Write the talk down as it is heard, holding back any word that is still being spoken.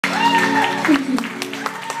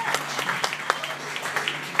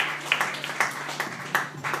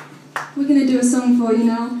We're going to do a song for you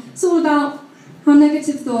now. It's all about how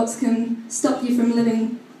negative thoughts can stop you from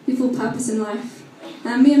living your full purpose in life.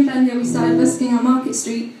 Me and Ben here, we started busking on Market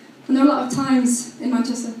Street, and there were a lot of times in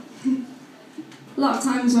Manchester, a lot of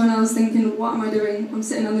times when I was thinking, what am I doing? I'm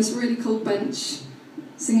sitting on this really cold bench,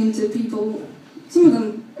 singing to people. Some of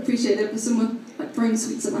them appreciate it, but some were like throwing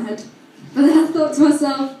sweets at my head. But then I thought to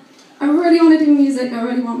myself, I really want to do music, I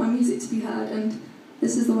really want my music to be heard, and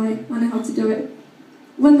this is the way I know how to do it.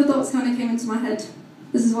 When the thoughts kind of came into my head,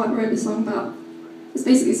 this is what I wrote the song about. It's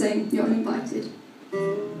basically saying, you're uninvited.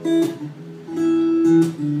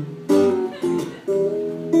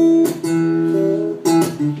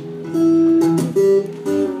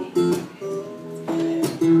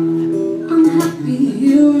 I'm happy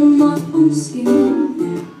here in my own skin.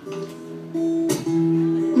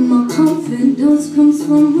 My confidence comes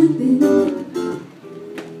from within.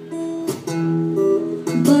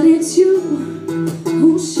 But it's you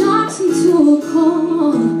who shocks into a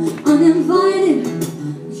call. Uninvited,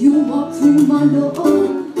 you walk through my door.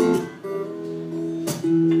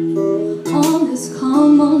 All is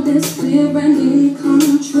calm, all is clear and in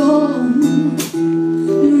control.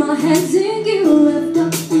 My head's in gear, revved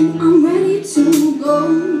up, and I'm ready to go.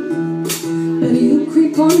 But you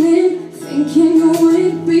creep on in, thinking you'll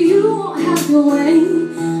wait, but you won't have your way.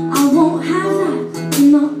 I won't have that, I'm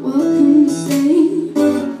not welcome to stay.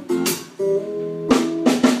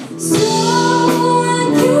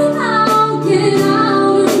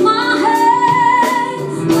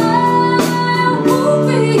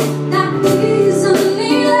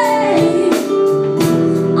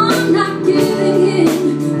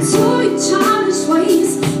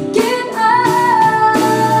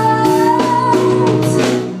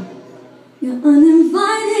 You're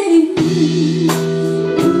uninvited.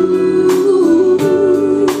 Ooh.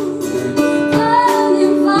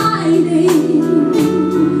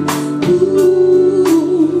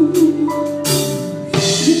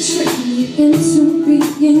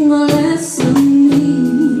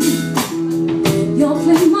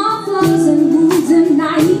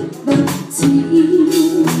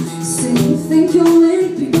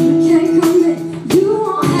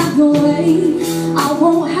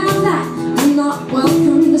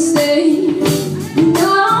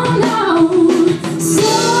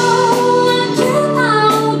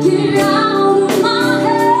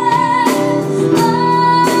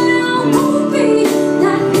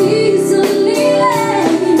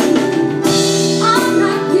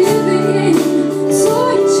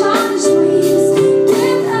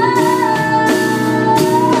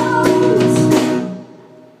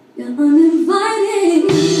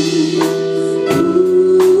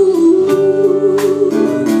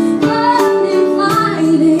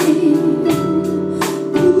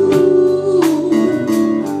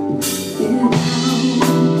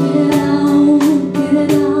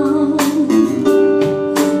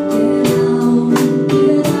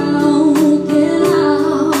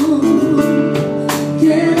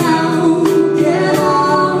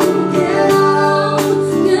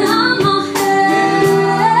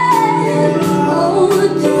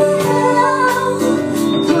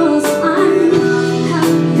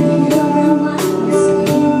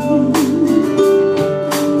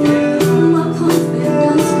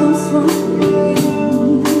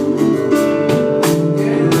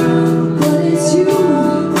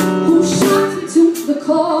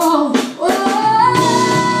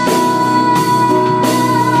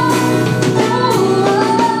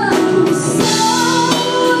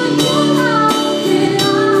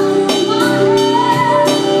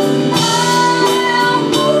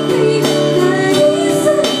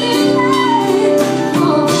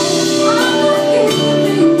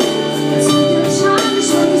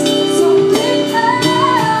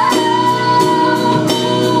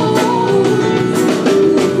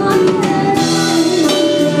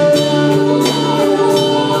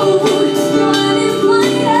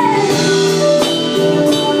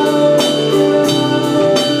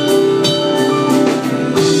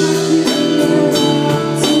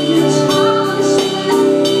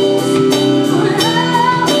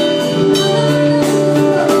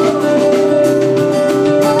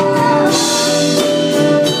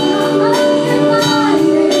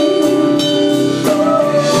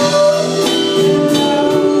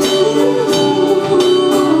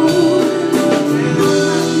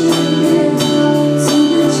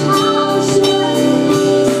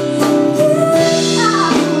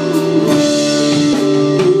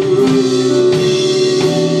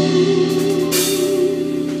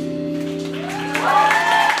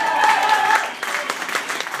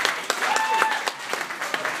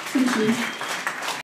 Thank you.